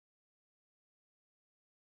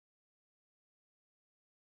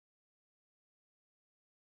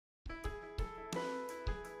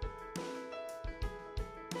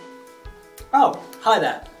Oh, hi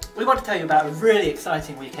there. We want to tell you about a really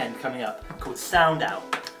exciting weekend coming up called SoundOut.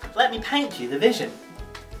 Let me paint you the vision.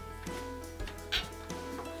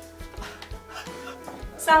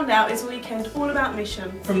 SoundOut is a weekend all about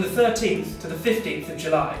mission. From the 13th to the 15th of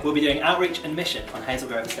July. We'll be doing outreach and mission on Hazel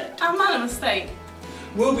Grove Estate. Our Manor Estate.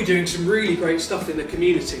 We'll be doing some really great stuff in the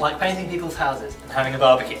community. Like painting people's houses and having a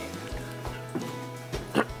barbecue.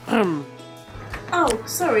 Oh,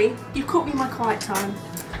 sorry, you caught me in my quiet time.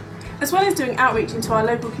 As well as doing outreach into our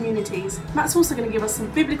local communities, Matt's also going to give us some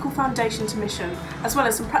biblical foundation to mission, as well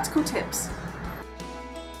as some practical tips.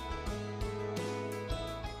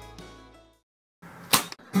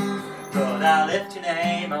 Lord, I lift your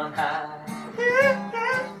name on high.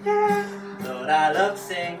 Lord, I love to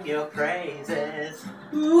sing your praises.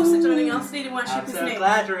 Also joining us, leading worship I'm is so Nick.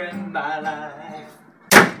 glad you're in my life.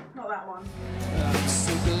 Not that one. I'm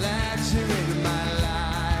so glad you're in my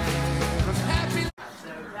life. I'm happy. I'm so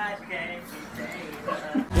glad you came to save us.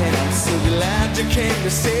 And I'm so glad you came to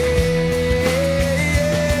save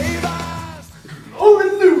us.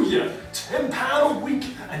 Hallelujah! £10 a week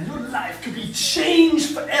and your life could be changed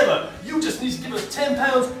forever. You just need to give us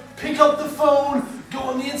 £10, pick up the phone, go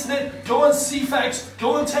on the internet, go on CFAX,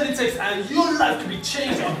 go on Teletext, and your life could be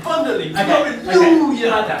changed abundantly.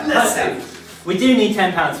 Hallelujah! Blessing! We do need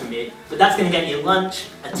 £10 from you, but that's going to get you lunch,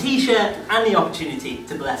 a t-shirt, and the opportunity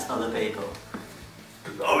to bless other people.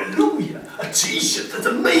 Hallelujah! A t-shirt, that's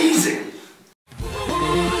amazing!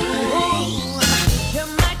 You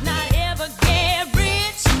might not ever get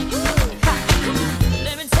rich.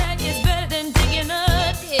 Let me tell you, it's better than digging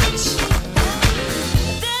a ditch.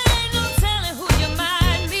 There ain't no telling who you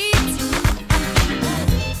might meet.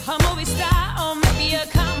 A movie star or maybe a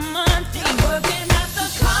common thief working at the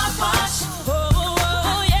car wash.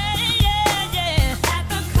 Oh, yeah. At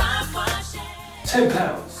the car wash. £10.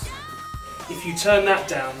 If you turn that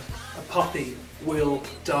down, a puppy will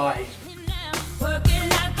die.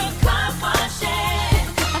 Working at the car wash.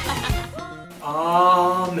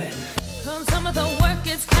 Amen. Some of the work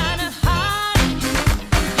is kind of hard.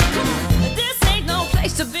 This ain't no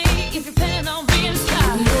place to be if you're planning on being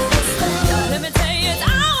starved. Let me tell you, it's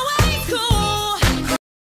always cool.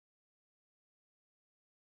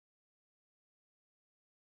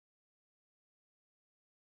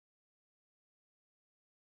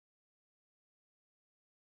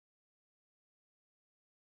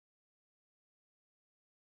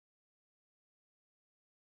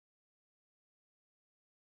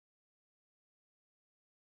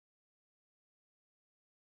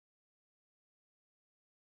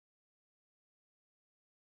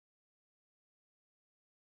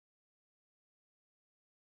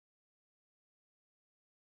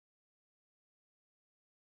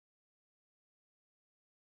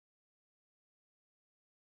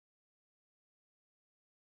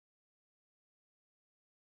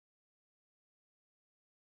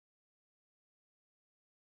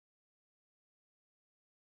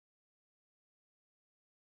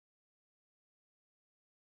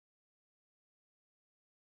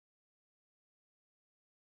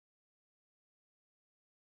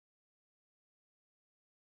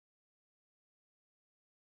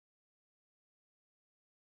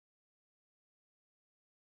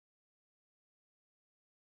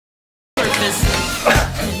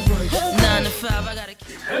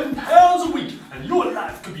 £10 a week and your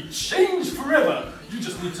life could be changed forever. You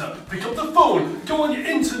just need to pick up the phone, go on your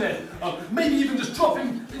internet, maybe even just drop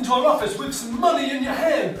into our office with some money in your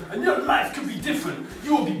hand, and your life could be different.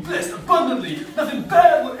 You will be blessed abundantly. Nothing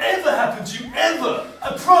bad will ever happen to you, ever.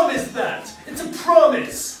 I promise that. It's a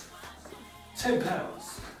promise. £10.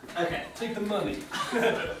 Okay. Take the money.